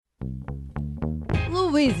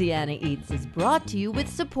Louisiana Eats is brought to you with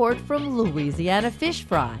support from Louisiana Fish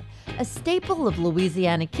Fry, a staple of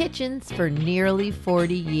Louisiana kitchens for nearly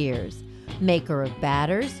 40 years. Maker of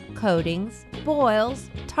batters, coatings, boils,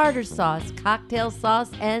 tartar sauce, cocktail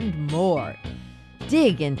sauce, and more.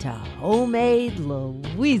 Dig into homemade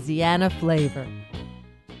Louisiana flavor.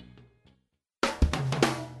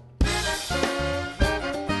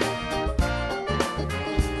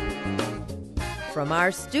 From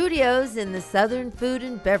our studios in the Southern Food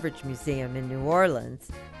and Beverage Museum in New Orleans,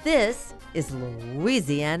 this is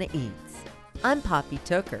Louisiana Eats. I'm Poppy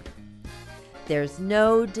Tooker. There's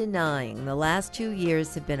no denying the last 2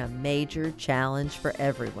 years have been a major challenge for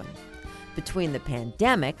everyone. Between the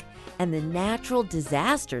pandemic and the natural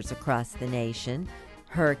disasters across the nation,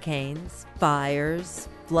 hurricanes, fires,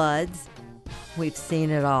 floods, we've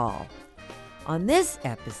seen it all. On this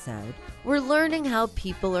episode, we're learning how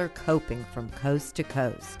people are coping from coast to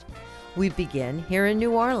coast. We begin here in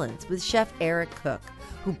New Orleans with Chef Eric Cook,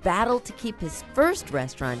 who battled to keep his first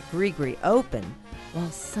restaurant, Gris-Gris, open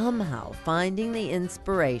while somehow finding the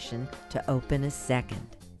inspiration to open a second.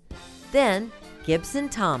 Then, Gibson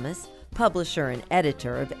Thomas, publisher and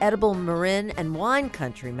editor of Edible Marin and Wine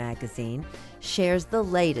Country magazine, shares the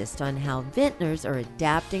latest on how vintners are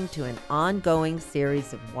adapting to an ongoing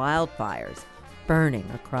series of wildfires burning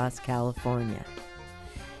across California.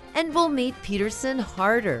 And we'll meet Peterson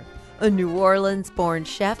Harder, a New Orleans-born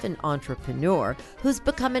chef and entrepreneur who's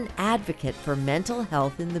become an advocate for mental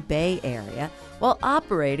health in the Bay Area while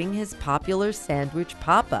operating his popular sandwich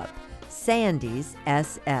pop-up, Sandy's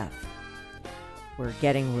SF. We're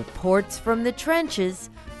getting reports from the trenches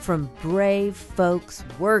from brave folks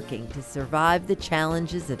working to survive the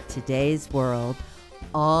challenges of today's world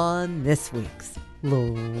on this week's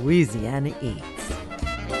Louisiana Eats.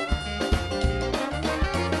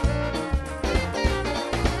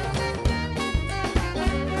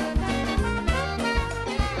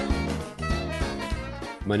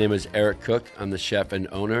 My name is Eric Cook. I'm the chef and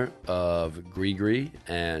owner of Gris-Gris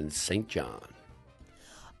and St. John.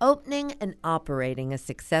 Opening and operating a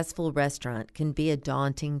successful restaurant can be a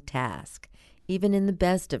daunting task, even in the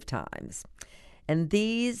best of times. And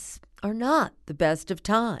these are not the best of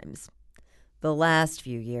times. The last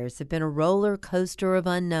few years have been a roller coaster of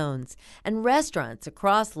unknowns, and restaurants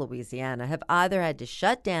across Louisiana have either had to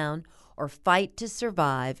shut down or fight to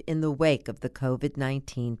survive in the wake of the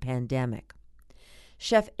COVID-19 pandemic.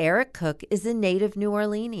 Chef Eric Cook is a native New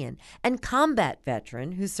Orleanian and combat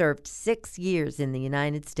veteran who served 6 years in the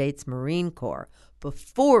United States Marine Corps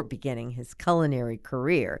before beginning his culinary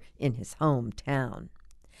career in his hometown.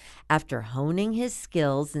 After honing his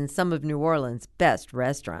skills in some of New Orleans' best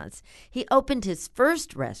restaurants, he opened his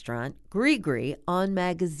first restaurant, Gris-Gris, on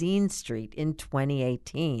Magazine Street in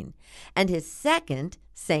 2018, and his second,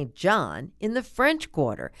 St. John, in the French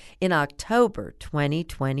Quarter in October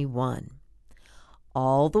 2021.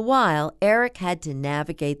 All the while, Eric had to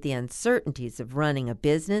navigate the uncertainties of running a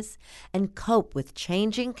business and cope with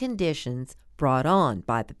changing conditions brought on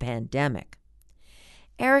by the pandemic.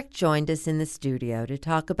 Eric joined us in the studio to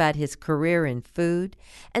talk about his career in food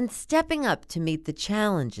and stepping up to meet the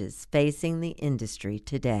challenges facing the industry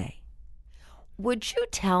today. Would you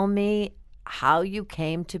tell me how you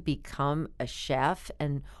came to become a chef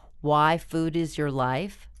and why food is your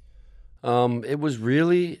life? It was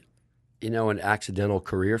really, an accidental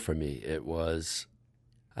career for me.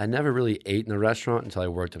 I never really ate in a restaurant until I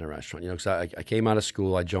worked in a restaurant. Because I came out of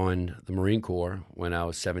school, I joined the Marine Corps when I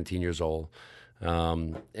was 17 years old.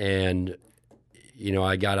 And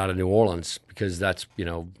I got out of New Orleans because that's,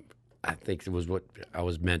 I think it was what I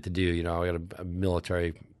was meant to do. I got a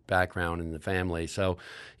military background in the family. So,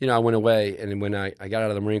 I went away. And when I got out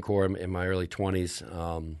of the Marine Corps in my early 20s,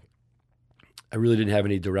 I really didn't have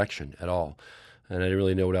any direction at all. And I didn't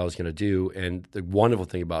really know what I was going to do. And the wonderful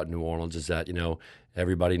thing about New Orleans is that,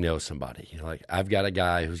 everybody knows somebody. Like I've got a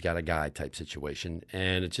guy who's got a guy type situation.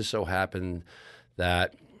 And it just so happened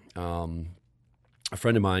that a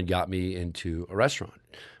friend of mine got me into a restaurant.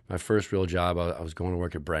 My first real job, I was going to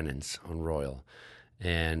work at Brennan's on Royal.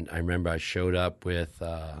 And I remember I showed up with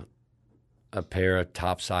a pair of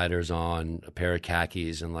topsiders on, a pair of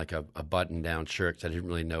khakis, and like a button-down shirt. So I didn't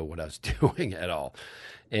really know what I was doing at all.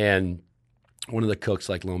 And one of the cooks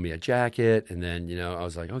loaned me a jacket, and then I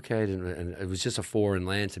was like, okay, and it was just a foreign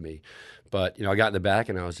land to me. But I got in the back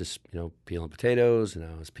and I was just peeling potatoes, and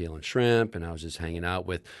I was peeling shrimp, and I was just hanging out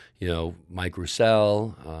with Mike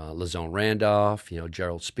Roussel, Lazone Randolph,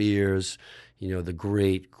 Gerald Spears, the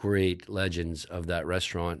great legends of that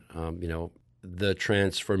restaurant. the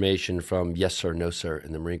transformation from yes sir, no sir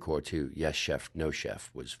in the Marine Corps to yes chef, no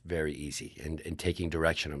chef was very easy. And taking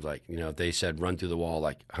direction, I was like, if they said run through the wall,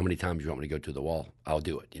 like how many times do you want me to go through the wall? I'll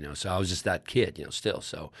do it. So I was just that kid, still.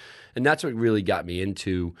 So, and that's what really got me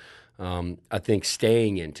into, I think,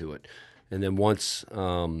 staying into it. And then once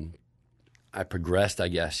I progressed, I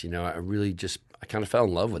guess, I kind of fell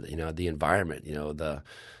in love with it. The environment,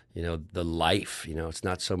 the life. It's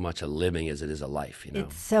not so much a living as it is a life.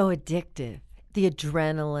 It's so addictive. The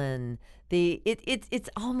adrenaline, it's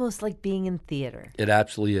almost like being in theater. It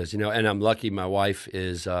absolutely is, and I'm lucky my wife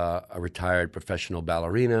is a retired professional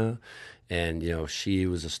ballerina, and, she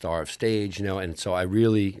was a star of stage, and so I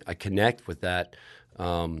connect with that.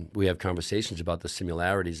 We have conversations about the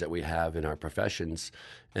similarities that we have in our professions,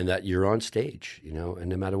 and that you're on stage, and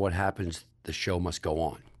no matter what happens, the show must go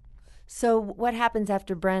on. So what happens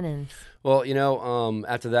after Brennan's? Well,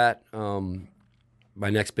 after that, my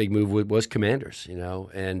next big move was Commanders,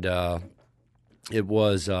 and it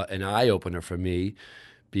was an eye-opener for me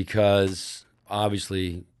because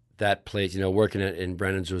obviously that place, working in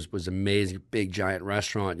Brennan's was amazing, big, giant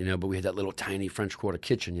restaurant, but we had that little tiny French Quarter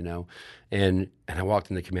kitchen, and I walked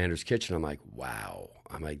in the Commander's kitchen. I'm like, wow.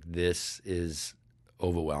 I'm like, this is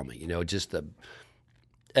overwhelming, just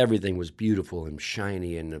everything was beautiful and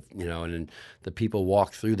shiny, and and then the people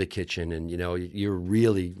walk through the kitchen, and you're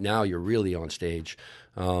really on stage.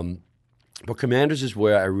 But Commanders is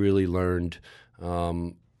where I really learned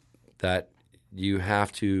that you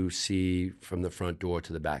have to see from the front door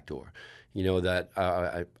to the back door. That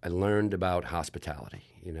I learned about hospitality.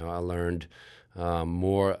 I learned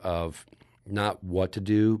more of not what to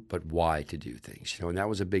do, but why to do things. And that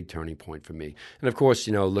was a big turning point for me. And of course,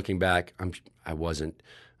 looking back, I wasn't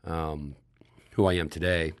who I am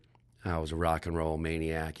today. I was a rock and roll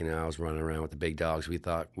maniac. I was running around with the big dogs. We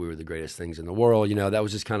thought we were the greatest things in the world. That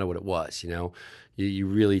was just kind of what it was. You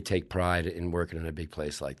really take pride in working in a big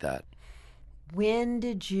place like that. When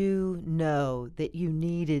did you know that you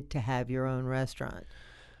needed to have your own restaurant?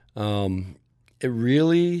 It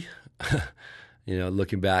really,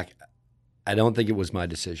 looking back, I don't think it was my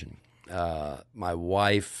decision. My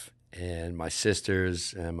wife and my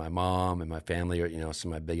sisters and my mom and my family are,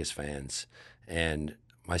 some of my biggest fans. And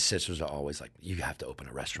my sisters are always like, you have to open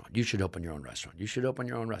a restaurant. You should open your own restaurant. You should open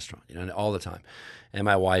your own restaurant, all the time. And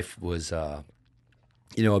my wife was, a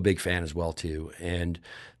big fan as well, too. And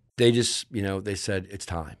they just, they said, it's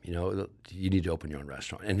time, you need to open your own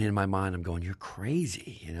restaurant. And in my mind, I'm going, you're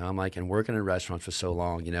crazy. I'm like, and working in restaurants for so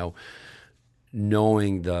long,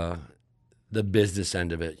 knowing the business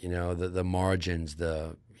end of it, the margins,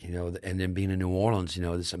 and then being in New Orleans,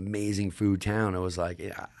 this amazing food town, I was like,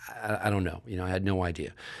 I don't know, I had no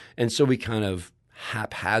idea. And so we kind of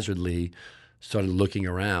haphazardly started looking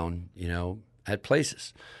around, at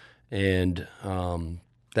places. And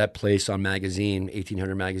that place on magazine,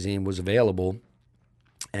 1800 magazine, was available.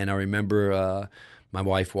 And I remember my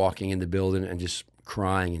wife walking in the building and just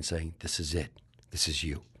crying and saying, this is it. This is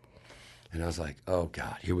you. And I was like, oh,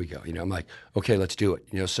 God, here we go. I'm like, okay, let's do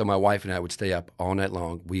it. So my wife and I would stay up all night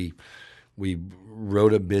long. We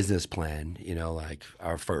wrote a business plan, like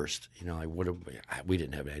our first, like we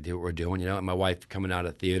didn't have any idea what we're doing, And my wife coming out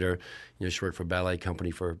of theater, she worked for a ballet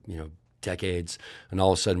company for, decades. And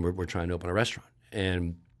all of a sudden we're trying to open a restaurant.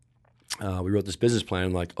 And we wrote this business plan.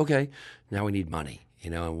 I'm like, okay, now we need money,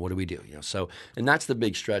 and what do we do? So, and that's the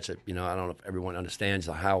big stretch that, I don't know if everyone understands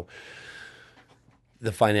how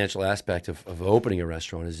the financial aspect of opening a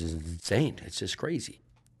restaurant is insane. It's just crazy.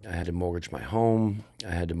 I had to mortgage my home.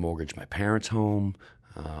 I had to mortgage my parents' home.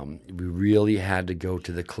 We really had to go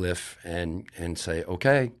to the cliff and say,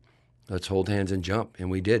 okay, let's hold hands and jump.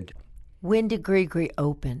 And we did. When did Grigri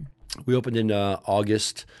open? We opened in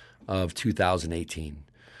August of 2018,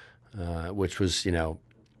 which was,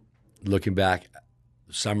 looking back,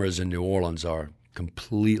 summers in New Orleans are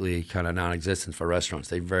completely kind of non-existent for restaurants.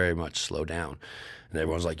 They very much slow down. And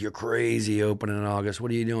everyone's like, you're crazy opening in August. What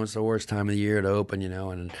are you doing? It's the worst time of the year to open,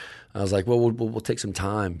 And I was like, well, we'll take some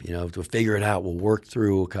time, to figure it out. We'll work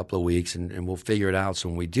through a couple of weeks and we'll figure it out. So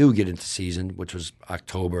when we do get into season, which was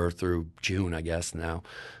October through June, I guess now,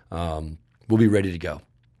 we'll be ready to go.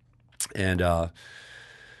 And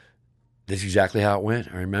this is exactly how it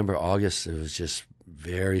went. I remember August, it was just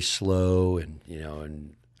very slow.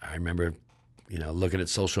 And I remember looking at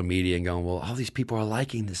social media and going, well, all these people are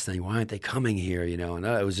liking this thing. Why aren't they coming here? And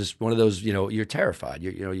it was just one of those, you're terrified.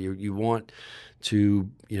 You want to,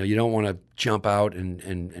 you don't want to jump out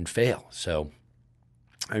and fail. So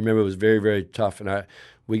I remember it was very, very tough. And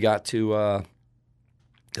we got to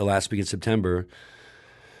the last week in September.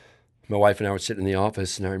 My wife and I were sitting in the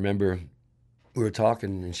office, and I remember we were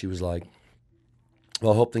talking, and she was like,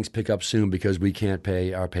 well, I hope things pick up soon because we can't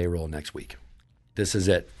pay our payroll next week. This is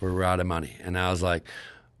it. We're out of money. And I was like,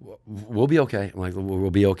 we'll be okay. I'm like, we'll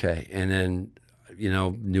be okay. And then,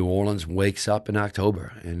 New Orleans wakes up in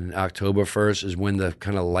October. And October 1st is when the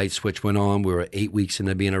kind of light switch went on. We were 8 weeks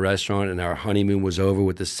into being a restaurant, and our honeymoon was over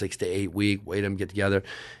with the 6 to 8 week, wait them get together.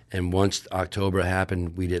 And once October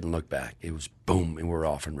happened, we didn't look back. It was boom, and we're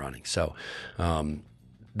off and running. So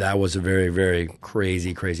that was a very, very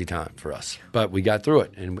crazy, crazy time for us. But we got through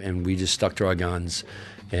it, and we just stuck to our guns,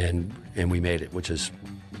 and we made it, which is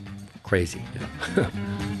crazy.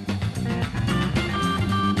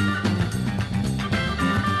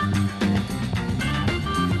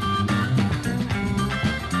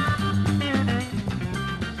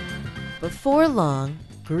 Before long,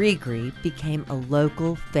 Gris-Gris became a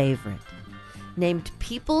local favorite. Named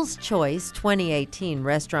People's Choice 2018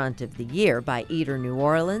 Restaurant of the Year by Eater New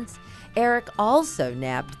Orleans, Eric also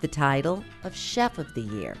nabbed the title of Chef of the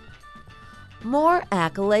Year. More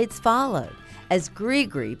accolades followed as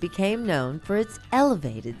Gris-Gris became known for its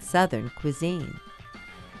elevated Southern cuisine.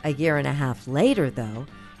 A year and a half later, though,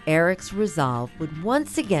 Eric's resolve would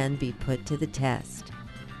once again be put to the test.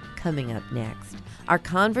 Coming up next, our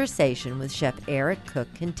conversation with Chef Eric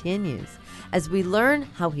Cook continues as we learn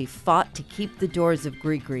how he fought to keep the doors of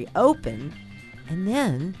Gris-Gris open and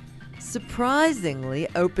then, surprisingly,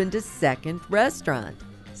 opened a second restaurant,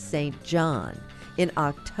 St. John, in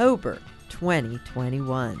October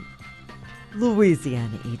 2021.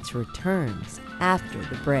 Louisiana Eats returns after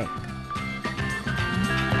the break.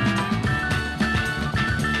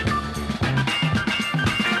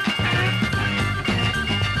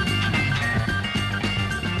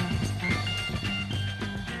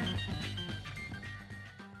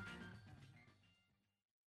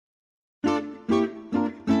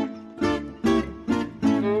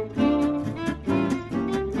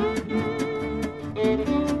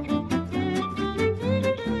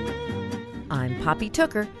 Poppy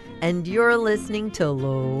Tooker, and you're listening to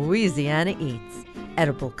Louisiana Eats,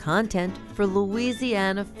 edible content for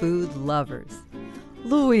Louisiana food lovers.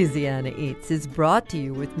 Louisiana Eats is brought to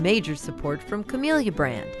you with major support from Camellia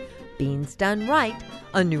Brand, beans done right,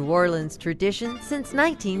 a New Orleans tradition since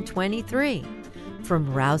 1923.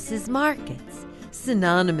 From Rouse's Markets,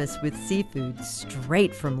 synonymous with seafood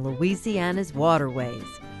straight from Louisiana's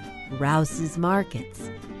waterways. Rouse's Markets,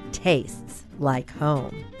 tastes like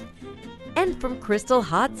home. And from Crystal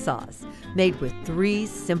Hot Sauce, made with 3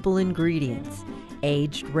 simple ingredients: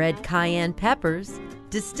 aged red cayenne peppers,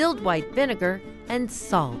 distilled white vinegar, and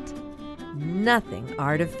salt. Nothing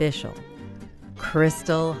artificial.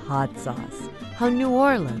 Crystal Hot Sauce, how New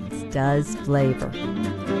Orleans does flavor.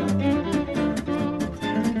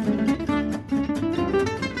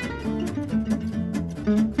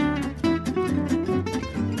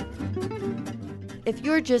 If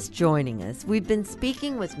you're just joining us, we've been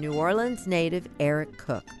speaking with New Orleans native Eric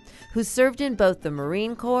Cook, who served in both the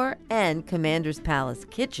Marine Corps and Commander's Palace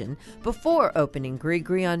Kitchen before opening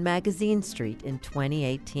Gris-Gris on Magazine Street in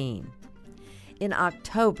 2018. In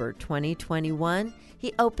October 2021,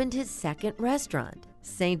 he opened his second restaurant,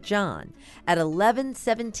 St. John, at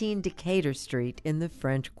 1117 Decatur Street in the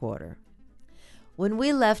French Quarter. When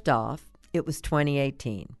we left off, it was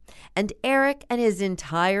 2018, and Eric and his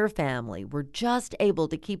entire family were just able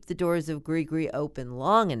to keep the doors of Gris-Gris open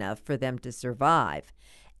long enough for them to survive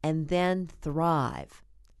and then thrive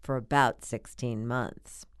for about 16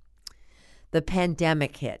 months. The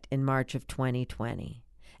pandemic hit in March of 2020,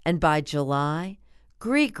 and by July,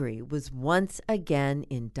 Gris-Gris was once again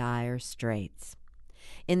in dire straits.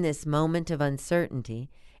 In this moment of uncertainty,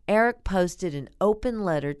 Eric posted an open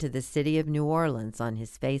letter to the city of New Orleans on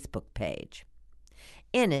his Facebook page.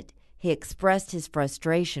 In it, he expressed his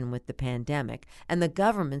frustration with the pandemic and the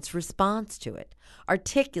government's response to it,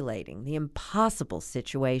 articulating the impossible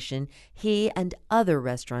situation he and other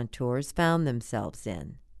restaurateurs found themselves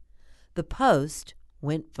in. The post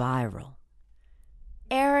went viral.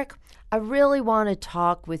 Eric, I really want to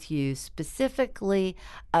talk with you specifically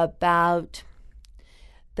about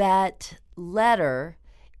that letter.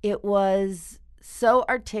 It was so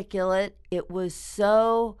articulate, it was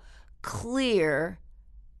so clear,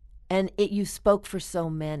 and you spoke for so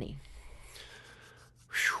many.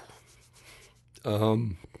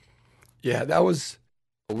 Yeah, that was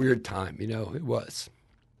a weird time, it was.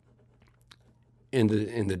 In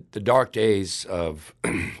the dark days of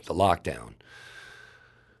the lockdown,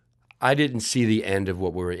 I didn't see the end of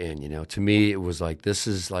what we were in, To me, it was like, this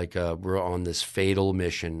is like we're on this fatal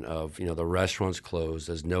mission of, the restaurant's closed.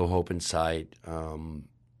 There's no hope in sight.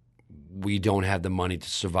 We don't have the money to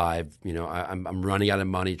survive. I'm running out of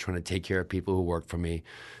money trying to take care of people who work for me.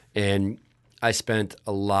 And I spent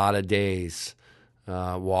a lot of days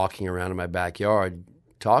walking around in my backyard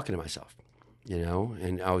talking to myself,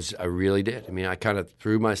 and I really did. I mean, I kind of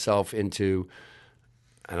threw myself into,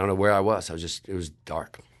 I don't know where I was. It was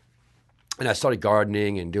dark. And I started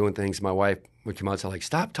gardening and doing things. My wife would come out and say, like,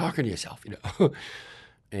 stop talking to yourself,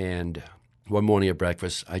 And one morning at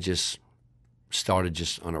breakfast, I just started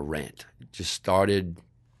just on a rant, just started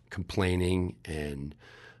complaining and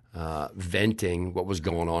venting what was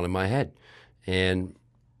going on in my head. And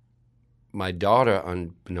my daughter,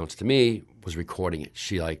 unbeknownst to me, was recording it.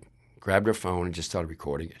 She grabbed her phone and just started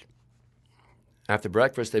recording it. After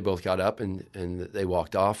breakfast, they both got up and they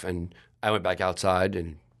walked off, and I went back outside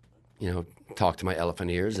and, talked to my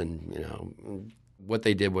elephant ears. And, what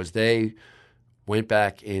they did was they went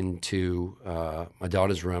back into my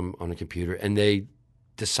daughter's room on a computer, and they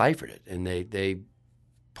deciphered it, and they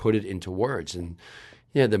put it into words. And,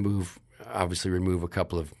 they obviously remove a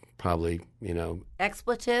couple of probably,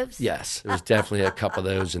 expletives? Yes, there was definitely a couple of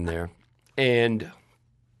those in there. And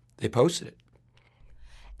they posted it.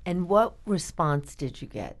 And what response did you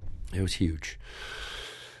get? It was huge.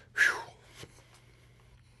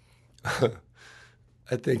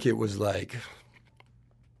 I think it was like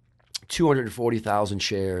 240,000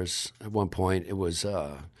 shares at one point. It was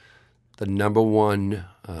the number one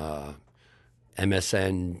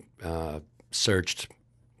MSN searched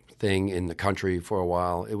thing in the country for a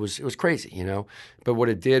while. It was crazy, But what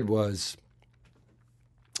it did was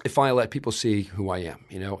it finally let people see who I am,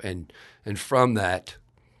 and from that,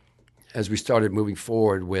 as we started moving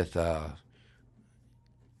forward with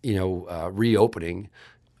reopening,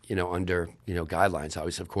 under guidelines,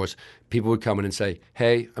 obviously, of course, people would come in and say,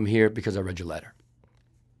 "Hey, I'm here because I read your letter."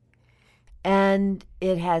 And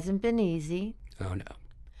it hasn't been easy. Oh no.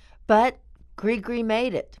 But Gree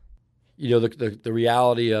made it. The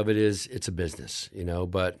reality of it is it's a business,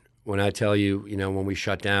 but when I tell you, when we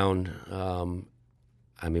shut down,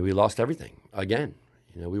 we lost everything again.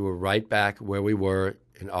 We were right back where we were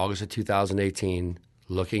in August of 2018,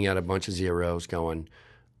 looking at a bunch of zeros going,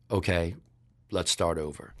 okay, let's start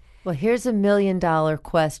over. Well, here's $1 million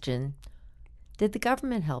question. Did the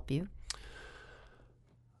government help you?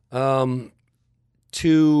 To,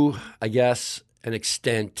 I guess, an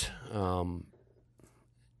extent,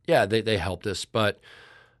 yeah, they helped us, but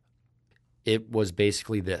it was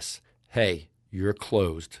basically this. Hey, you're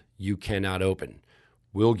closed. You cannot open.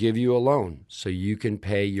 We'll give you a loan so you can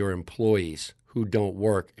pay your employees who don't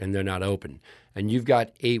work and they're not open. And you've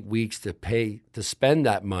got 8 weeks to spend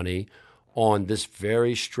that money on this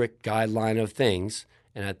very strict guideline of things.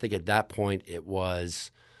 And I think at that point it was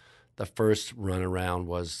the first runaround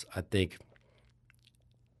was, I think,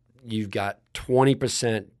 you've got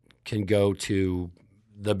 20% can go to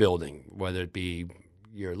the building, whether it be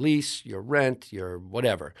your lease, your rent, your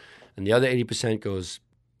whatever. And the other 80% goes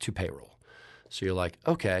to payroll. So you're like,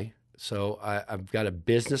 okay, so I've got a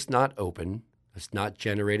business not open. It's not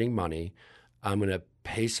generating money. I'm going to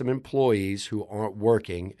pay some employees who aren't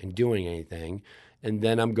working and doing anything. And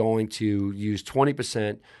then I'm going to use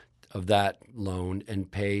 20% of that loan and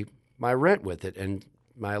pay my rent with it and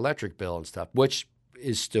my electric bill and stuff, which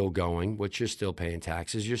is still going, which you're still paying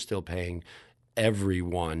taxes. You're still paying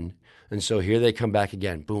everyone. And so here they come back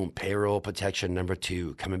again. Boom, payroll protection number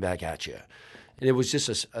 2 coming back at you. And it was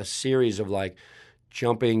just a series of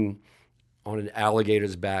jumping on an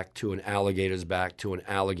alligator's back to an alligator's back to an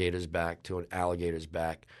alligator's back to an alligator's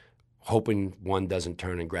back, hoping one doesn't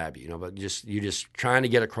turn and grab you, but you're just trying to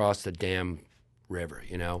get across the damn river,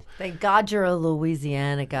 Thank God you're a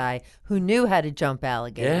Louisiana guy who knew how to jump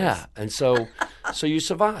alligators. Yeah, and so you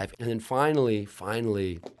survive. And then finally,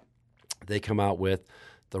 they come out with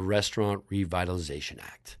the Restaurant Revitalization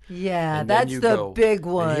Act. Yeah, that's the big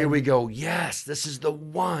one. And here we go. Yes, this is the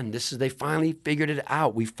one. They finally figured it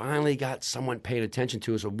out. We finally got someone paying attention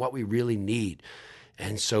to us of what we really need.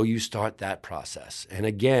 And so you start that process. And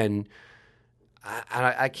again,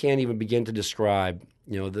 I can't even begin to describe,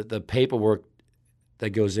 the paperwork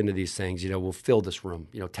that goes into these things. We'll fill this room,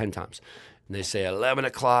 10 times. And they say 11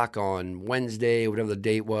 o'clock on Wednesday, whatever the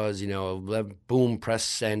date was, 11, boom, press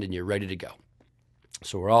send, and you're ready to go.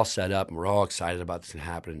 So we're all set up and we're all excited about this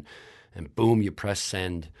happening. And boom, you press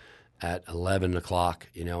send at 11 o'clock,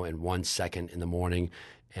 in 1 second in the morning.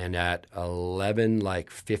 And at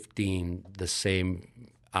 11:15, the same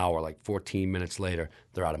hour, 14 minutes later,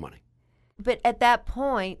 they're out of money. But at that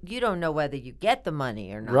point, you don't know whether you get the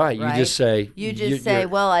money or not. Right. You just say.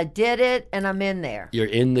 Well, I did it and I'm in there. You're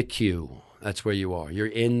in the queue. That's where you are. You're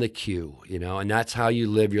in the queue, and that's how you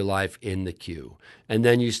live your life, in the queue. And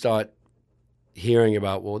then you start hearing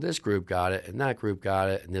about, well, this group got it, and that group got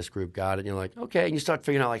it, and this group got it, and you're like, okay, and you start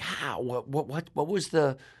figuring out like how, what was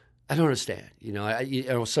the, I don't understand,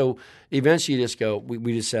 so eventually you just go,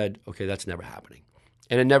 we just said, okay, that's never happening,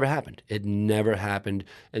 and it never happened. It never happened,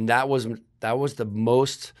 and that was the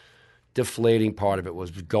most deflating part of it,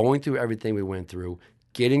 was going through everything we went through,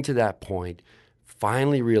 getting to that point,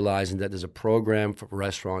 finally realizing that there's a program for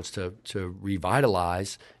restaurants to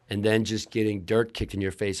revitalize, and then just getting dirt kicked in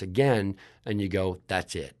your face again, and you go,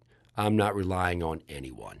 that's it. I'm not relying on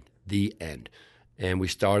anyone. The end. And we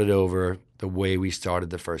started over the way we started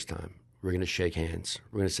the first time. We're going to shake hands.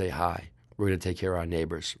 We're going to say hi. We're going to take care of our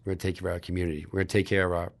neighbors. We're going to take care of our community. We're going to take care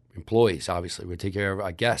of our employees, obviously. We're going to take care of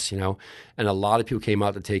our guests, And a lot of people came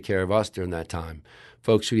out to take care of us during that time.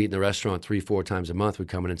 Folks who eat in the restaurant 3-4 times a month would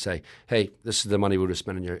come in and say, hey, this is the money we would have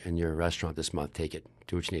spent in your restaurant this month. Take it.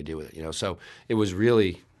 Do what you need to do with it. So it was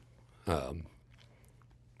really, it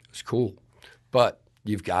was cool. But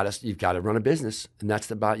you've got to run a business, and that's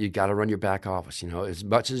about, you've got to run your back office. As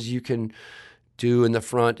much as you can do in the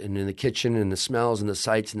front and in the kitchen and the smells and the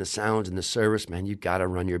sights and the sounds and the service, man, you've got to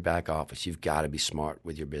run your back office. You've got to be smart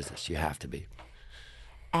with your business. You have to be.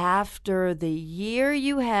 After the year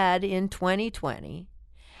you had in 2020,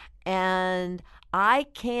 and I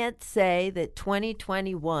can't say that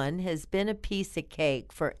 2021 has been a piece of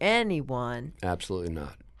cake for anyone. Absolutely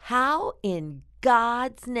not. How in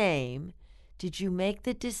God's name did you make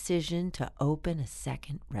the decision to open a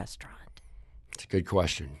second restaurant? It's a good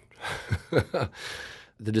question. The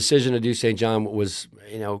decision to do St. John was,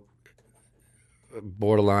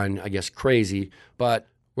 borderline, I guess, crazy, but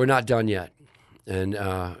we're not done yet. And,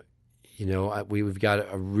 we've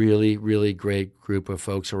got a really, really great group of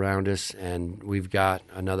folks around us, and we've got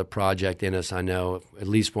another project in us, I know, at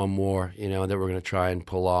least one more, that we're going to try and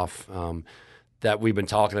pull off, that we've been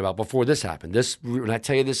talking about before this happened. When I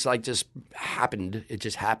tell you this, just happened, it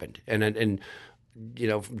just happened. And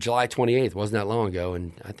July 28th wasn't that long ago,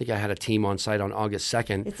 and I think I had a team on site on August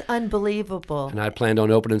 2nd. It's unbelievable. And I planned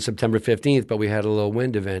on opening September 15th, but we had a little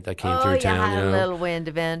wind event that came through town. Oh, yeah, a little wind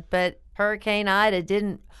event, but Hurricane Ida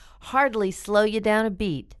didn't hardly slow you down a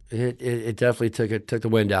beat. It definitely took the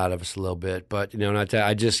wind out of us a little bit, but and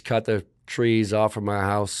I just cut the trees off of my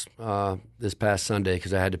house this past Sunday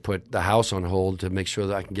because I had to put the house on hold to make sure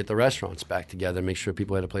that I can get the restaurants back together, make sure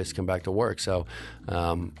people had a place to come back to work. So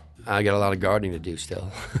I got a lot of gardening to do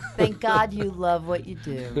still. Thank God you love what you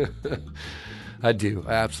do. I do.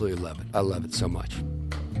 I absolutely love it. I love it so much.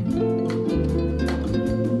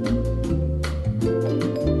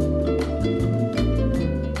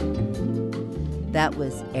 That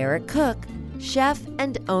was Eric Cook, chef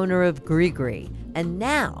and owner of Grigri, and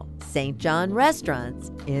now St. John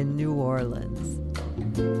Restaurants in New Orleans.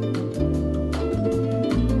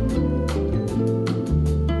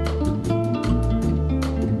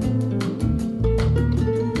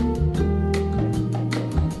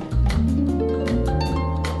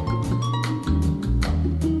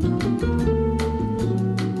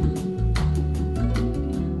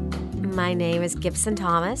 My name is Gibson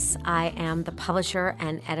Thomas. I am the publisher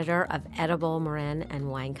and editor of Edible Marin and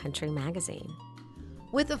Wine Country magazine.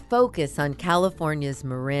 With a focus on California's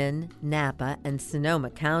Marin, Napa, and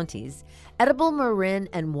Sonoma counties, Edible Marin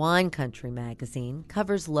and Wine Country magazine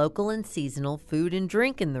covers local and seasonal food and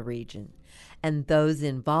drink in the region and those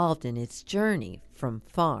involved in its journey from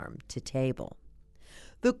farm to table.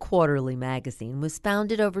 The quarterly magazine was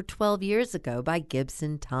founded over 12 years ago by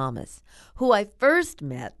Gibson Thomas, who I first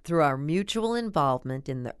met through our mutual involvement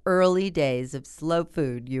in the early days of Slow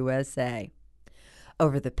Food USA.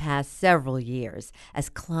 Over the past several years, as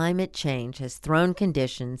climate change has thrown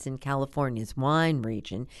conditions in California's wine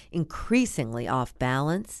region increasingly off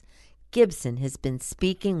balance, Gibson has been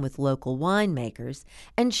speaking with local winemakers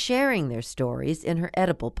and sharing their stories in her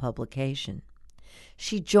Edible publication.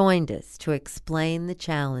 She joined us to explain the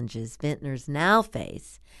challenges vintners now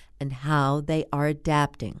face and how they are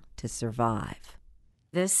adapting to survive.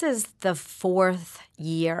 This is the fourth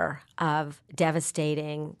year of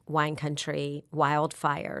devastating wine country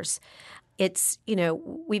wildfires. It's,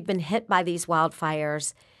 we've been hit by these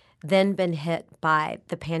wildfires, then been hit by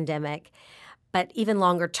the pandemic. But even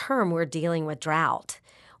longer term, we're dealing with drought,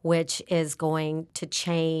 which is going to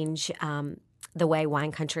change the way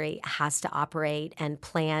wine country has to operate and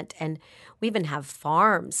plant. And we even have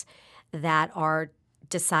farms that are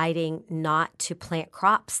deciding not to plant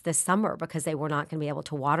crops this summer because they were not going to be able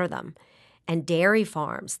to water them. And dairy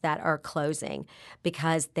farms that are closing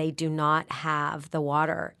because they do not have the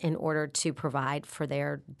water in order to provide for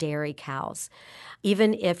their dairy cows.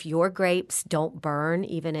 Even if your grapes don't burn,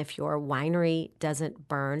 even if your winery doesn't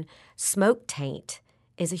burn, smoke taint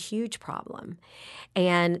is a huge problem.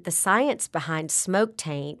 And the science behind smoke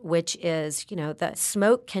taint, which is, the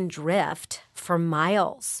smoke can drift for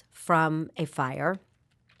miles from a fire,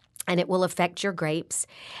 and it will affect your grapes.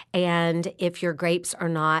 And if your grapes are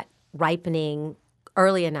not ripening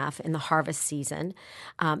early enough in the harvest season,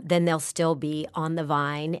 then they'll still be on the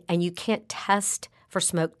vine. And you can't test for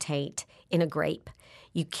smoke taint in a grape.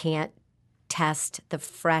 You can't test the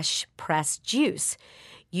fresh pressed juice.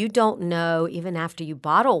 You don't know, even after you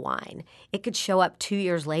bottle wine, it could show up 2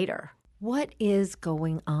 years later. What is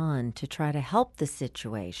going on to try to help the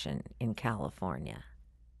situation in California?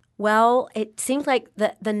 Well, it seems like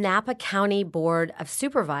the Napa County Board of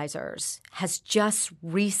Supervisors has just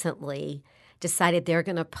recently decided they're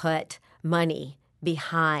going to put money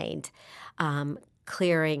behind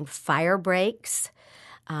clearing fire breaks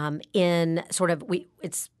in sort of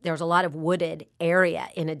there's a lot of wooded area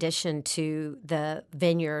in addition to the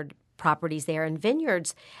vineyard properties there, and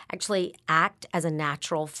vineyards actually act as a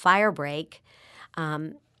natural fire break.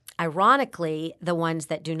 Ironically, the ones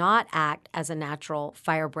that do not act as a natural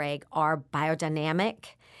fire break are biodynamic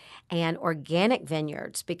and organic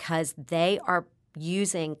vineyards because they are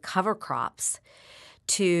using cover crops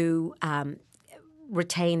to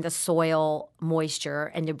retain the soil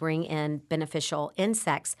moisture and to bring in beneficial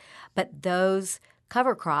insects. But those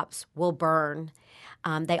cover crops will burn.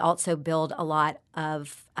 They also build a lot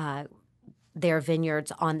of their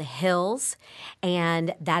vineyards on the hills,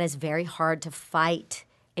 and that is very hard to fight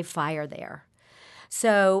a fire there.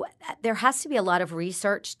 So there has to be a lot of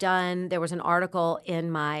research done. There was an article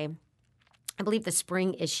in I believe the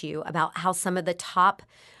spring issue about how some of the top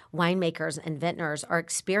winemakers and vintners are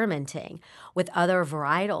experimenting with other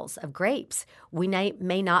varietals of grapes. We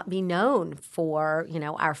may not be known for,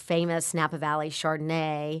 our famous Napa Valley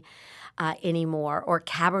Chardonnay anymore, or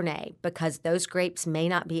Cabernet, because those grapes may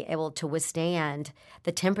not be able to withstand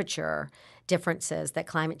the temperature differences that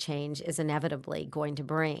climate change is inevitably going to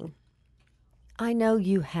bring. I know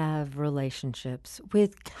you have relationships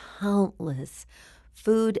with countless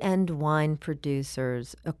food and wine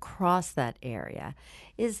producers across that area.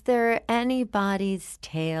 Is there anybody's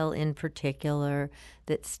tale in particular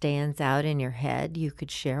that stands out in your head you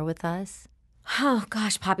could share with us? Oh,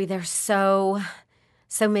 gosh, Poppy, there's so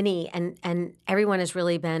many, and everyone has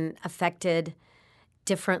really been affected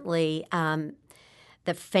differently.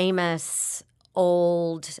 The famous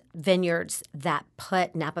old vineyards that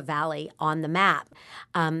put Napa Valley on the map,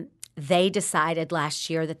 they decided last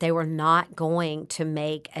year that they were not going to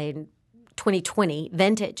make a 2020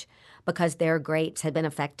 vintage because their grapes had been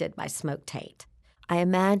affected by smoke taint. I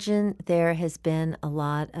imagine there has been a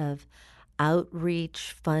lot of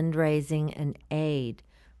outreach, fundraising, and aid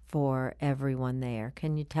for everyone there.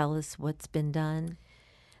 Can you tell us what's been done?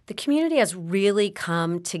 The community has really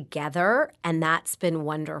come together, and that's been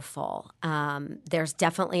wonderful. There's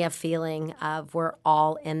definitely a feeling of we're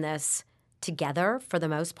all in this together for the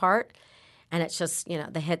most part, and it's just,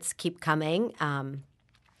 the hits keep coming.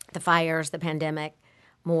 The fires, the pandemic,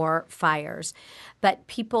 more fires. But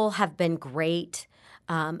people have been great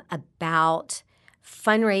about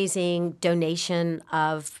fundraising, donation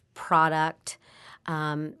of product.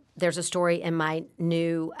 There's a story in my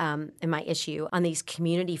issue on these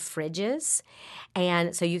community fridges.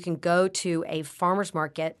 And so you can go to a farmer's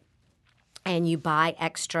market and you buy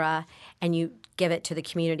extra and you give it to the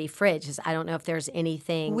community fridge. I don't know if there's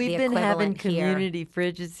anything We've the been having equivalent here. community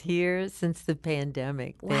fridges here since the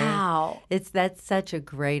pandemic. Wow. That's such a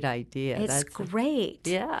great idea. It's great.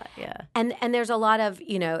 Yeah. And there's a lot of,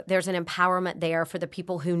 there's an empowerment there for the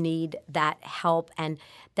people who need that help, and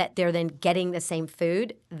that they're then getting the same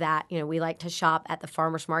food that, we like to shop at the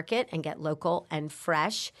farmer's market and get local and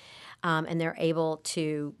fresh. And they're able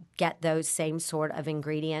to get those same sort of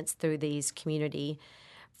ingredients through these community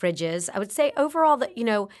fridges. I would say overall that,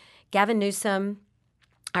 Gavin Newsom,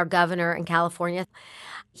 our governor in California,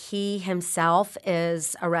 he himself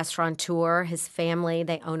is a restaurateur. His family,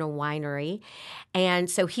 they own a winery. And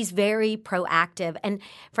so he's very proactive. And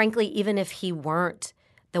frankly, even if he weren't,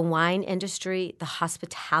 the wine industry, the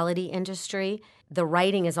hospitality industry, the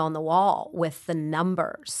writing is on the wall with the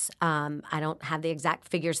numbers. I don't have the exact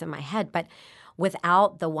figures in my head, but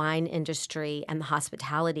without the wine industry and the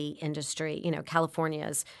hospitality industry, California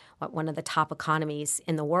is one of the top economies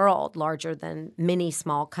in the world, larger than many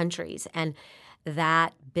small countries. And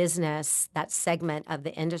that business, that segment of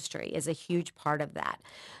the industry is a huge part of that.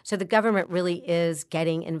 So the government really is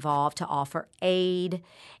getting involved to offer aid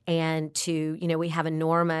and to, we have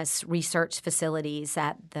enormous research facilities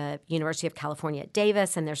at the University of California at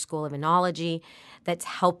Davis and their School of Enology that's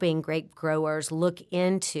helping grape growers look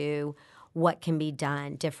into what can be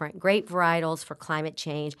done, different grape varietals for climate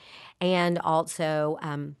change, and also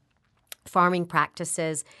farming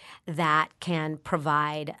practices that can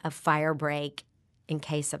provide a fire break in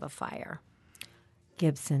case of a fire.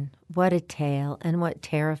 Gibson, what a tale and what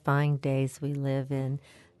terrifying days we live in.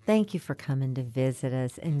 Thank you for coming to visit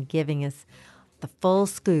us and giving us the full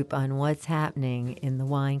scoop on what's happening in the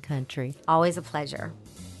wine country. Always a pleasure.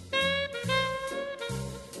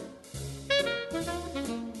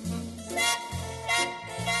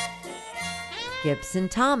 Gibson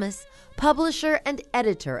Thomas, publisher and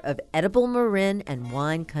editor of Edible Marin and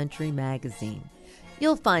Wine Country magazine.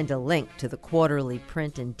 You'll find a link to the quarterly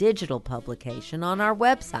print and digital publication on our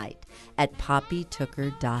website at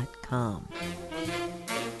poppytooker.com.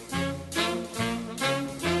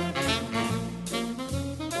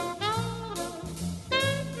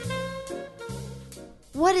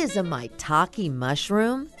 What is a maitake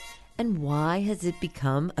mushroom, and why has it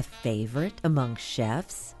become a favorite among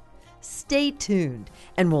chefs? Stay tuned,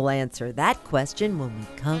 and we'll answer that question when we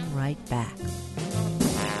come right back.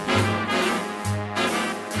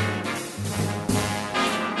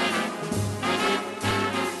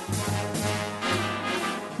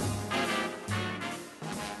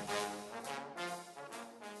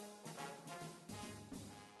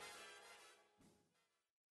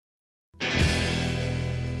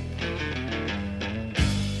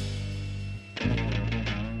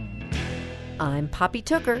 I'm Poppy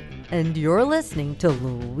Tooker, and you're listening to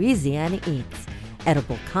Louisiana Eats,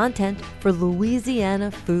 edible content for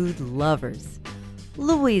Louisiana food lovers.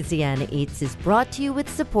 Louisiana Eats is brought to you with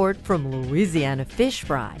support from Louisiana Fish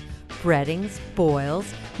Fry, breadings, boils,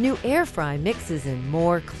 new air fry mixes, and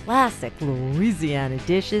more classic Louisiana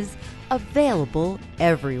dishes available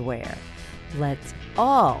everywhere. Let's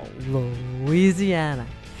all Louisiana.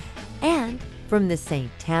 And from the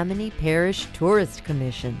St. Tammany Parish Tourist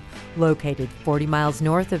Commission, located 40 miles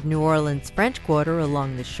north of New Orleans' French Quarter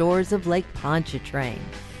along the shores of Lake Pontchartrain.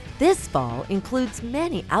 This fall includes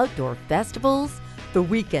many outdoor festivals, the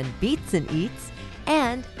weekend beats and eats,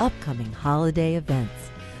 and upcoming holiday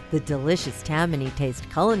events. The delicious Tammany Taste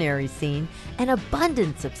culinary scene and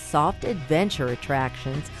abundance of soft adventure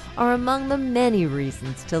attractions are among the many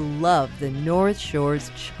reasons to love the North Shore's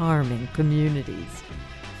charming communities.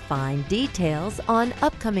 Find details on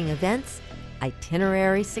upcoming events,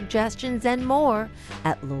 itinerary suggestions, and more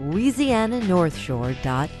at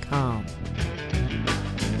louisiananorthshore.com.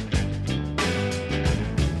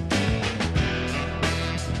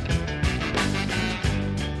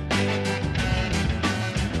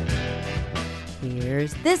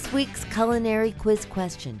 Here's this week's culinary quiz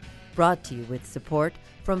question, brought to you with support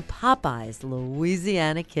from Popeye's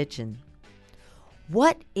Louisiana Kitchen.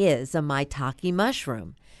 What is a maitake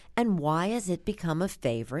mushroom, and why has it become a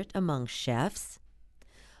favorite among chefs?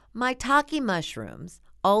 Maitake mushrooms,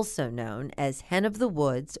 also known as hen of the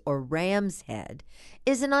woods or ram's head,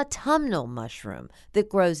 is an autumnal mushroom that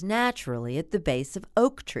grows naturally at the base of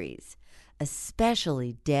oak trees,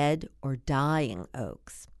 especially dead or dying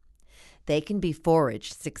oaks. They can be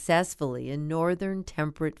foraged successfully in northern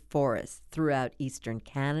temperate forests throughout eastern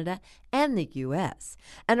Canada and the U.S.,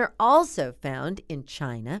 and are also found in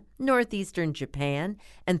China, northeastern Japan,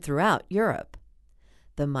 and throughout Europe.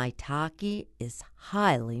 The maitake is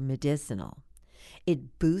highly medicinal.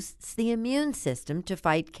 It boosts the immune system to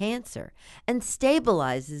fight cancer and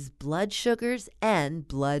stabilizes blood sugars and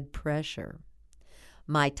blood pressure.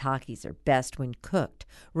 Maitakes are best when cooked,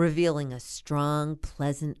 revealing a strong,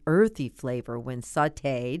 pleasant, earthy flavor when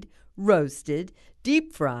sautéed, roasted,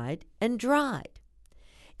 deep-fried, and dried.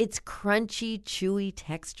 Its crunchy, chewy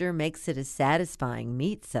texture makes it a satisfying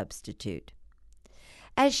meat substitute.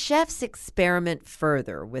 As chefs experiment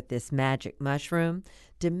further with this magic mushroom,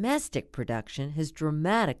 domestic production has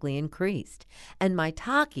dramatically increased, and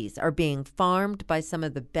maitakes are being farmed by some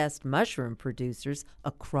of the best mushroom producers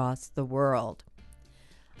across the world.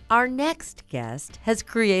 Our next guest has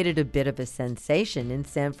created a bit of a sensation in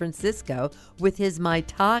San Francisco with his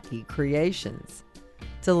maitake creations.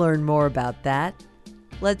 To learn more about that,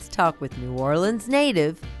 let's talk with New Orleans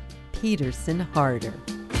native Peterson Harder.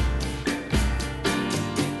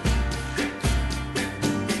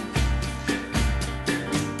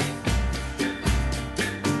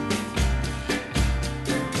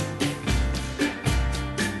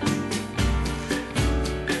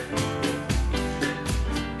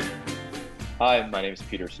 Hi, my name is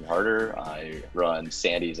Peterson Harder. I run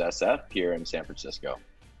Sandy's SF here in San Francisco.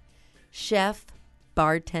 Chef,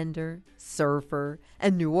 bartender, surfer,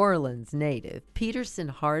 and New Orleans native Peterson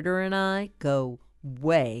Harder and I go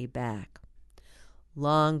way back.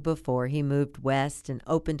 Long before he moved west and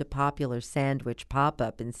opened a popular sandwich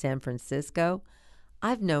pop-up in San Francisco,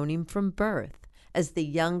 I've known him from birth as the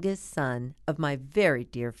youngest son of my very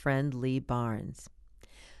dear friend Lee Barnes.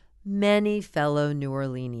 Many fellow New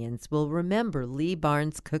Orleanians will remember Lee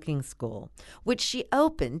Barnes Cooking School, which she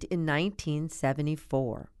opened in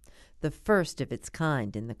 1974, the first of its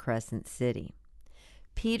kind in the Crescent City.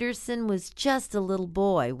 Peterson was just a little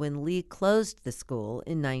boy when Lee closed the school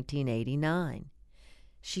in 1989.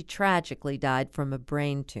 She tragically died from a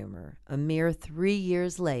brain tumor a mere 3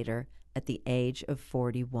 years later at the age of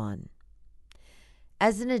 41.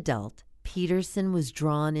 As an adult, Peterson was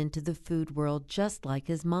drawn into the food world just like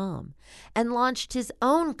his mom and launched his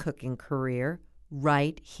own cooking career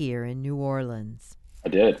right here in New Orleans. I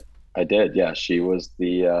did. Yeah, she was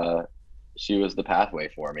the pathway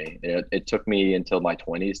for me. It took me until my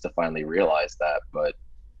 20s to finally realize that, but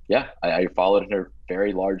yeah, I followed in her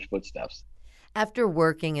very large footsteps. After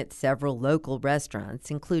working at several local restaurants,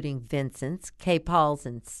 including Vincent's, K. Paul's,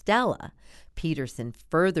 and Stella, Peterson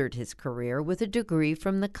furthered his career with a degree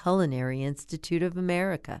from the Culinary Institute of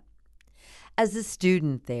America. As a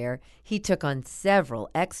student there, he took on several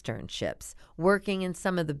externships, working in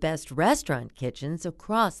some of the best restaurant kitchens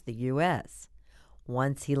across the U.S.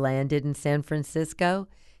 Once he landed in San Francisco,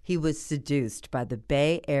 he was seduced by the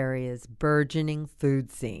Bay Area's burgeoning food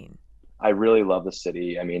scene. I really love the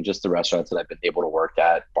city. I mean, just the restaurants that I've been able to work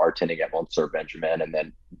at, bartending at Monsieur Benjamin, and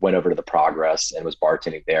then went over to the Progress and was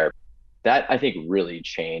bartending there. That, I think, really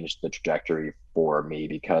changed the trajectory for me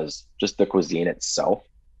because just the cuisine itself,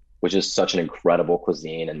 which is such an incredible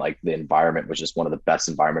cuisine, and like the environment was just one of the best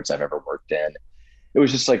environments I've ever worked in. It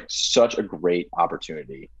was just like such a great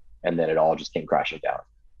opportunity. And then it all just came crashing down.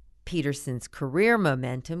 Peterson's career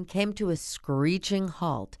momentum came to a screeching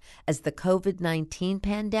halt as the COVID-19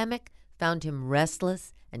 pandemic found him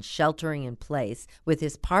restless and sheltering in place with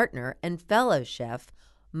his partner and fellow chef,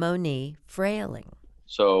 Monique Frailing.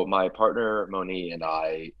 So my partner, Monique, and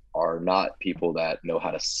I are not people that know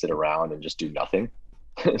how to sit around and just do nothing.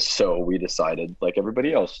 So we decided, like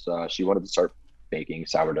everybody else, she wanted to start baking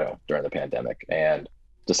sourdough during the pandemic and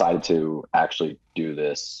decided to actually do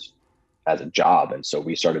this as a job. And so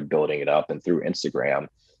we started building it up, and through Instagram,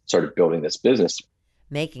 started building this business.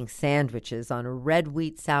 Making sandwiches on a red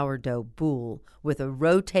wheat sourdough boule with a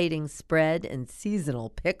rotating spread and seasonal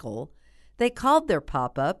pickle, they called their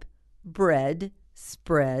pop-up Bread,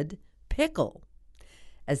 Spread, Pickle.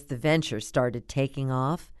 As the venture started taking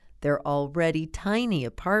off, their already tiny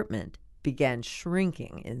apartment began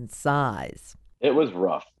shrinking in size. It was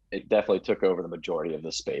rough. It definitely took over the majority of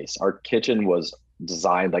the space. Our kitchen was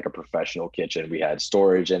designed like a professional kitchen. We had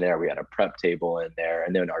storage in there. We had a prep table in there.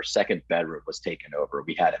 And then our second bedroom was taken over.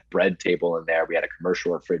 We had a bread table in there. We had a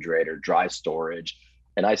commercial refrigerator, dry storage.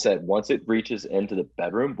 And I said, once it reaches into the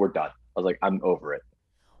bedroom, we're done. I was like, I'm over it.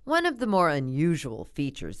 One of the more unusual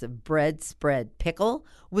features of Bread, Spread, Pickle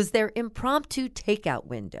was their impromptu takeout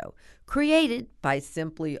window, created by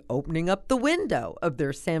simply opening up the window of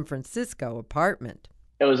their San Francisco apartment.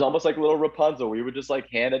 It was almost like a little Rapunzel. We would just like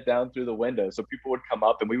hand it down through the window. So people would come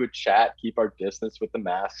up and we would chat, keep our distance with the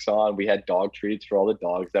masks on. We had dog treats for all the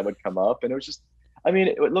dogs that would come up. And it was just, I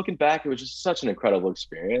mean, looking back, it was just such an incredible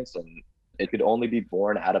experience. And it could only be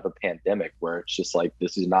born out of a pandemic where it's just like,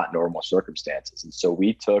 this is not normal circumstances. And so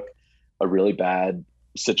we took a really bad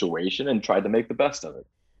situation and tried to make the best of it.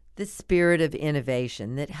 The spirit of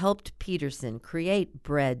innovation that helped Peterson create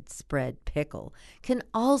Bread, Spread, Pickle can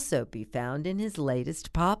also be found in his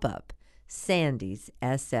latest pop-up, Sandy's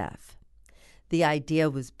SF. The idea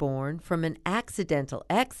was born from an accidental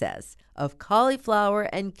excess of cauliflower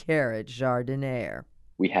and carrot jardiniere.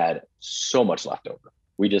 We had so much left over.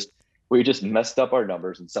 We just messed up our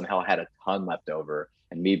numbers and somehow had a ton left over.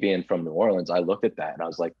 And me being from New Orleans, I looked at that and I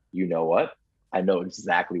was like, you know what? I know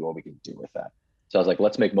exactly what we can do with that. So I was like,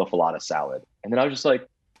 let's make muffalata salad. And then I was just like,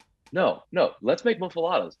 no, let's make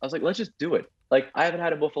muffaladas. I was like, let's just do it. Like, I haven't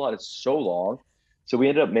had a muffalata so long. So we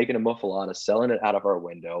ended up making a muffalata, selling it out of our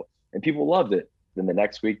window, and people loved it. Then the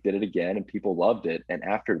next week did it again and people loved it. And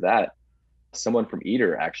after that, someone from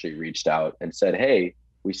Eater actually reached out and said, hey,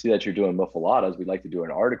 we see that you're doing muffaladas. We'd like to do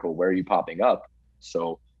an article. Where are you popping up?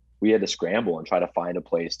 So we had to scramble and try to find a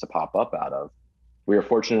place to pop up out of. We were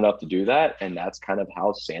fortunate enough to do that, and that's kind of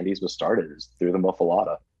how Sandy's was started, is through the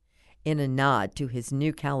muffalata. In a nod to his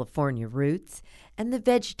new California roots and the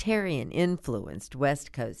vegetarian-influenced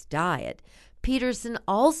West Coast diet, Peterson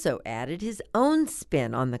also added his own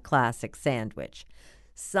spin on the classic sandwich,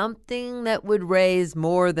 something that would raise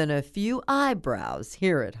more than a few eyebrows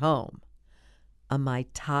here at home: a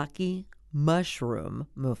maitake mushroom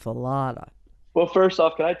muffalata. Well, first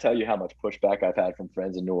off, can I tell you how much pushback I've had from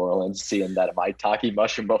friends in New Orleans seeing that maitake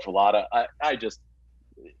mushroom muffalata? I just,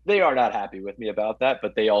 they are not happy with me about that,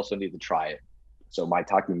 but they also need to try it. So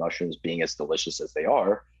maitake mushrooms being as delicious as they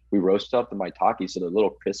are, we roast up the maitake so they're a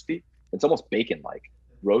little crispy. It's almost bacon-like.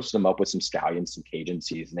 Roast them up with some scallions, some Cajun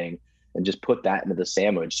seasoning, and just put that into the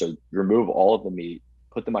sandwich. So remove all of the meat,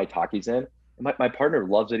 put the maitakes in. And my partner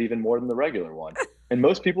loves it even more than the regular one. And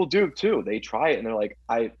most people do too. They try it and they're like,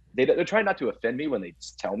 they're trying not to offend me when they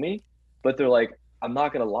tell me, but they're like, I'm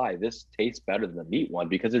not gonna lie, this tastes better than the meat one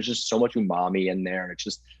because there's just so much umami in there, and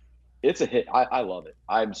it's a hit. I love it.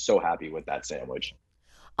 I'm so happy with that sandwich.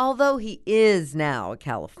 Although he is now a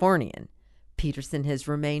Californian, Peterson has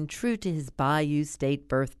remained true to his Bayou State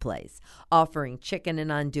birthplace, offering chicken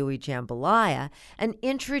and andouille jambalaya and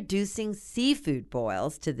introducing seafood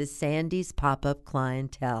boils to the Sandy's pop-up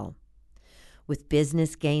clientele. With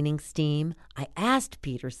business gaining steam, I asked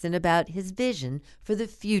Peterson about his vision for the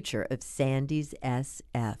future of Sandy's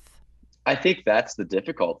SF. I think that's the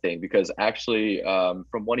difficult thing because actually,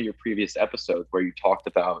 from one of your previous episodes where you talked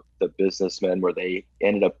about the businessmen where they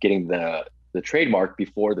ended up getting the trademark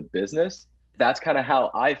before the business, that's kind of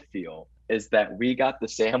how I feel is that we got the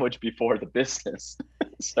sandwich before the business.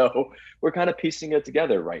 So we're kind of piecing it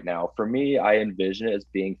together right now. For me, I envision it as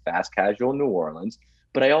being fast casual New Orleans,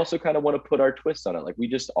 but I also kind of want to put our twist on it. Like we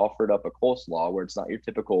just offered up a coleslaw where it's not your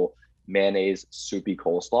typical mayonnaise soupy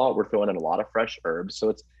coleslaw. We're throwing in a lot of fresh herbs. So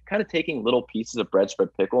it's kind of taking little pieces of bread spread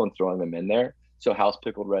pickle and throwing them in there. So house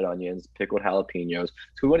pickled red onions, pickled jalapenos.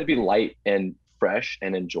 So we want to be light and fresh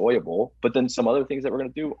and enjoyable, but then some other things that we're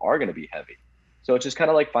going to do are going to be heavy. So it's just kind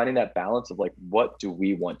of like finding that balance of like, what do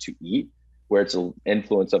we want to eat where it's an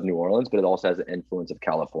influence of New Orleans, but it also has an influence of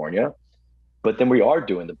California. But then we are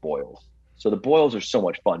doing the boils. So the boils are so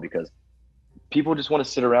much fun because people just want to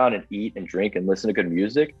sit around and eat and drink and listen to good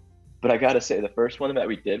music. But I got to say, the first one that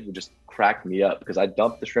we did would just crack me up because I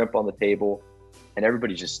dumped the shrimp on the table and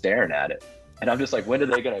everybody's just staring at it. And I'm just like, when are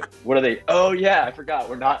they going to, what are they? Oh yeah, I forgot.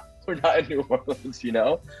 We're not in New Orleans, you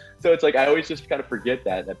know? So it's like, I always just kind of forget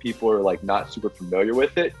that people are like not super familiar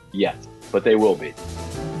with it yet, but they will be.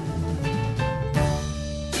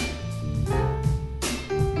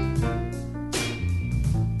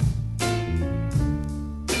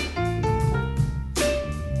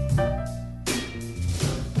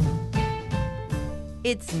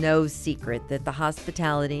 It's no secret that the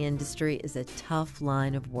hospitality industry is a tough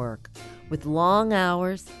line of work with long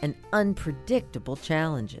hours and unpredictable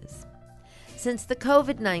challenges. Since the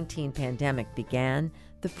COVID-19 pandemic began,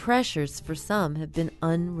 the pressures for some have been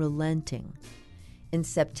unrelenting. In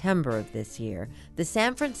September of this year, the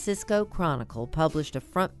San Francisco Chronicle published a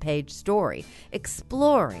front-page story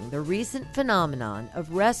exploring the recent phenomenon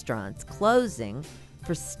of restaurants closing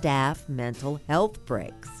for staff mental health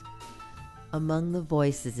breaks. Among the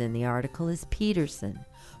voices in the article is Peterson,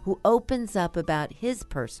 who opens up about his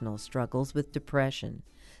personal struggles with depression,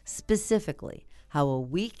 specifically how a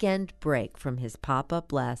weekend break from his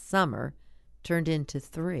pop-up last summer turned into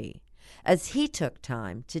 3, as he took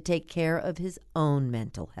time to take care of his own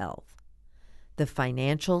mental health. The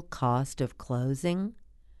financial cost of closing?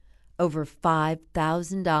 Over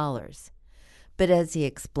 $5,000. But as he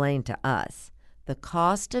explained to us, the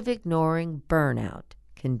cost of ignoring burnout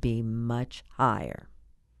can be much higher.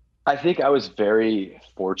 I think I was very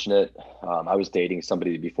fortunate. I was dating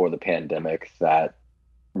somebody before the pandemic that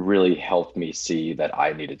really helped me see that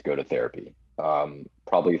I needed to go to therapy.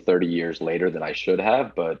 Probably 30 years later than I should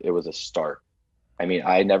have, but it was a start. I mean,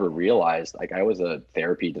 I never realized, like, I was a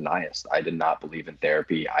therapy deniist. I did not believe in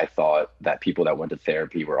therapy. I thought that people that went to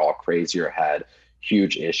therapy were all crazy or had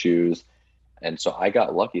huge issues. And so I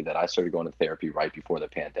got lucky that I started going to therapy right before the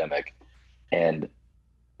pandemic, and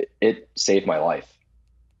it saved my life.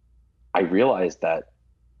 I realized that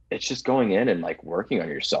it's just going in and like working on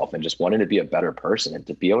yourself and just wanting to be a better person, and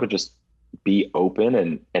to be able to just be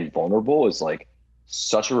open and vulnerable is like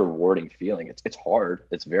such a rewarding feeling. It's hard.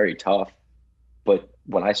 It's very tough. But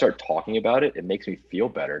when I start talking about it, it makes me feel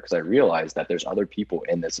better because I realize that there's other people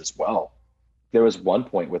in this as well. There was one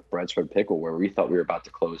point with Breadspread Pickle where we thought we were about to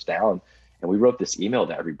close down, and we wrote this email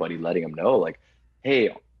to everybody letting them know, like, hey,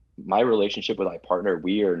 my relationship with my partner,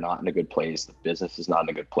 we are not in a good place. The business is not in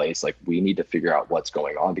a good place. Like, we need to figure out what's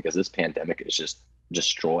going on because this pandemic is just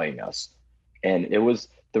destroying us. And it was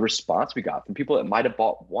the response we got from people that might have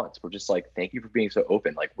bought once. We're just like, thank you for being so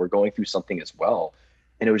open. Like, we're going through something as well.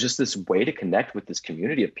 And it was just this way to connect with this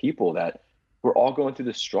community of people that we're all going through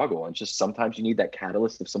this struggle. And just sometimes you need that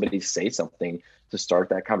catalyst of somebody to say something to start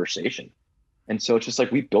that conversation. And so it's just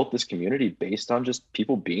like we built this community based on just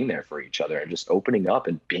people being there for each other and just opening up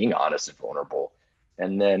and being honest and vulnerable.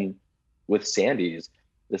 And then with Sandy's,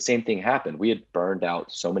 the same thing happened. We had burned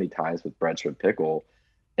out so many times with bread shrimp pickle,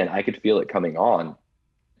 and I could feel it coming on.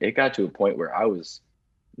 It got to a point where I was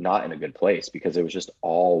not in a good place because it was just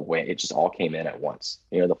it just all came in at once.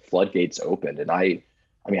 The floodgates opened, and I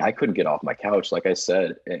mean, I couldn't get off my couch. Like I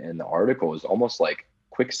said in the article, it was almost like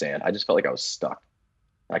quicksand. I just felt like I was stuck.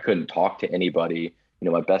 I couldn't talk to anybody.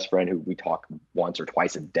 My best friend, who we talk once or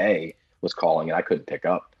twice a day, was calling, and I couldn't pick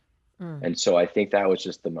up. And so I think that was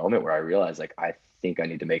just the moment where I realized, like, I think I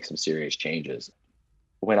need to make some serious changes.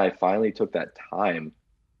 When I finally took that time,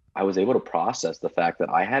 I was able to process the fact that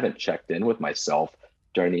I haven't checked in with myself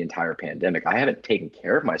during the entire pandemic. I haven't taken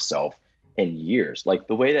care of myself in years. Like,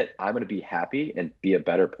 the way that I'm going to be happy and be a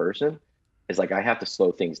better person is, like, I have to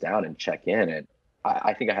slow things down and check in. And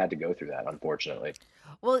I think I had to go through that, unfortunately.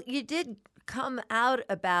 Well, you did come out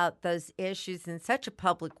about those issues in such a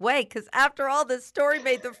public way, because after all, this story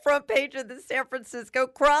made the front page of the San Francisco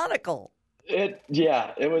Chronicle. It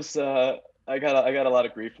was. I got a lot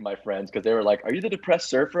of grief from my friends because they were like, "Are you the depressed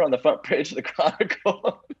surfer on the front page of the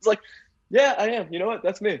Chronicle?" It's like, yeah, I am. You know what?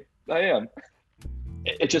 That's me. I am.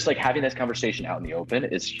 It's just like having this conversation out in the open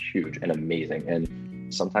is huge and amazing.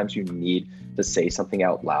 And sometimes you need to say something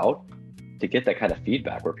out loud to get that kind of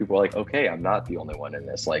feedback where people are like, okay, I'm not the only one in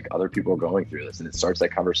this. Like, other people are going through this, and it starts that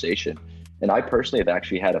conversation. And I personally have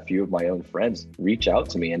actually had a few of my own friends reach out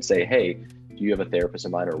to me and say, hey, do you have a therapist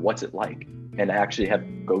in mind, or what's it like? And I actually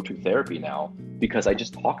have go-to therapy now because I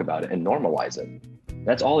just talk about it and normalize it.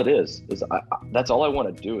 That's all it is that's all I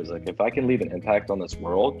want to do is, like, if I can leave an impact on this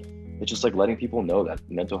world, it's just like letting people know that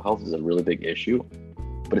mental health is a really big issue,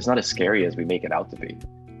 but it's not as scary as we make it out to be.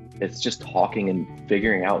 It's just talking and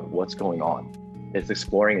figuring out what's going on. It's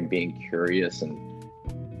exploring and being curious. And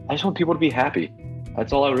I just want people to be happy.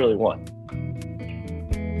 That's all I really want.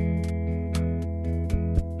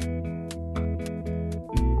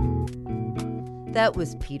 That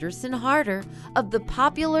was Peterson Harder of the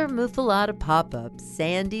popular Muffaletta pop-up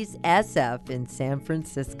Sandy's SF in San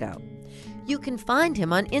Francisco. You can find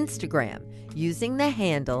him on Instagram using the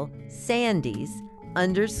handle Sandys_SF.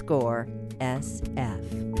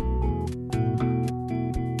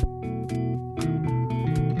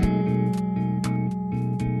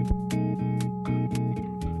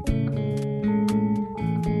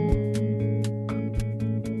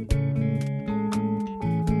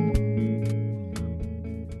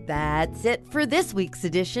 That's it for this week's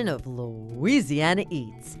edition of Louisiana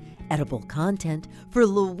Eats, edible content for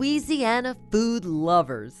Louisiana food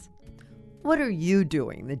lovers. What are you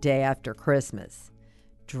doing the day after Christmas?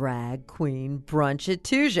 Drag Queen Brunch at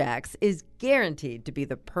Tujague's is guaranteed to be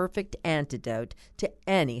the perfect antidote to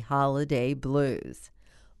any holiday blues.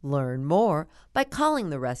 Learn more by calling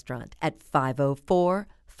the restaurant at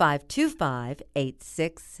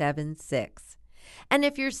 504-525-8676. And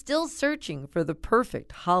if you're still searching for the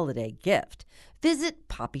perfect holiday gift, visit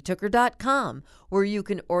poppytooker.com, where you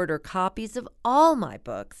can order copies of all my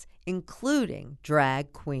books, including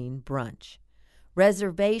Drag Queen Brunch.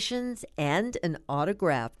 Reservations and an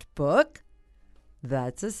autographed book?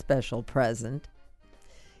 That's a special present.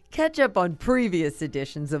 Catch up on previous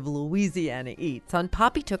editions of Louisiana Eats on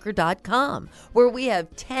poppytooker.com, where we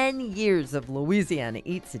have 10 years of Louisiana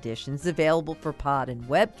Eats editions available for pod and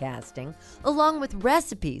webcasting, along with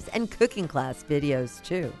recipes and cooking class videos,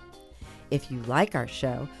 too. If you like our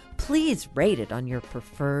show, please rate it on your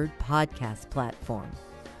preferred podcast platform.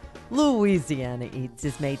 Louisiana Eats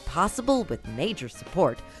is made possible with major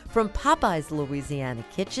support from Popeye's Louisiana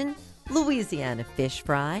Kitchen, Louisiana Fish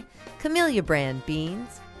Fry, Camellia Brand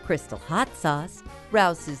Beans, Crystal Hot Sauce,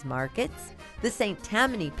 Rouse's Markets, the St.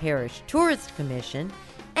 Tammany Parish Tourist Commission,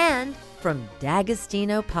 and from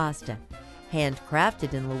D'Agostino Pasta,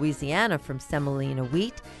 handcrafted in Louisiana from semolina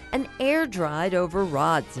wheat and air-dried over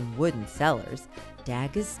rods in wooden cellars.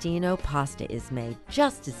 D'Agostino Pasta is made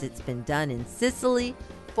just as it's been done in Sicily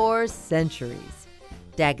for centuries.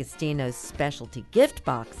 D'Agostino's specialty gift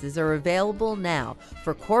boxes are available now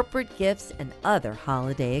for corporate gifts and other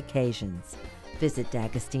holiday occasions. Visit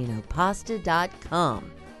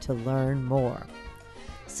d'agostinopasta.com to learn more.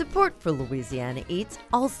 Support for Louisiana Eats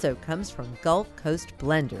also comes from Gulf Coast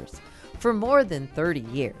Blenders. For more than 30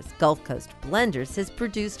 years, Gulf Coast Blenders has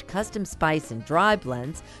produced custom spice and dry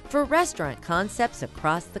blends for restaurant concepts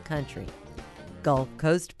across the country. Gulf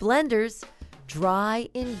Coast Blenders, dry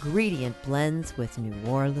ingredient blends with New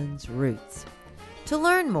Orleans roots. To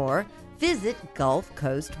learn more, visit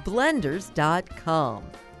gulfcoastblenders.com.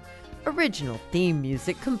 Original theme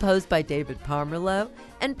music composed by David Pomerleau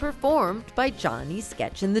and performed by Johnny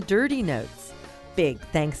Sketch and the Dirty Notes. Big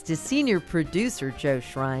thanks to senior producer Joe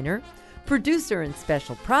Schreiner, producer and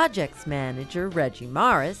special projects manager Reggie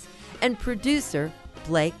Morris, and producer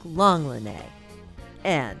Blake Longlinay.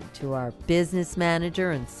 And to our business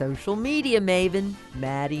manager and social media maven,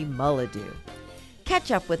 Maddie Mullidew.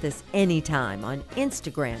 Catch up with us anytime on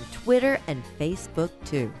Instagram, Twitter, and Facebook,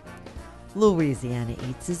 too. Louisiana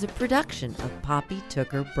Eats is a production of Poppy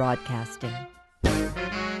Tooker Broadcasting.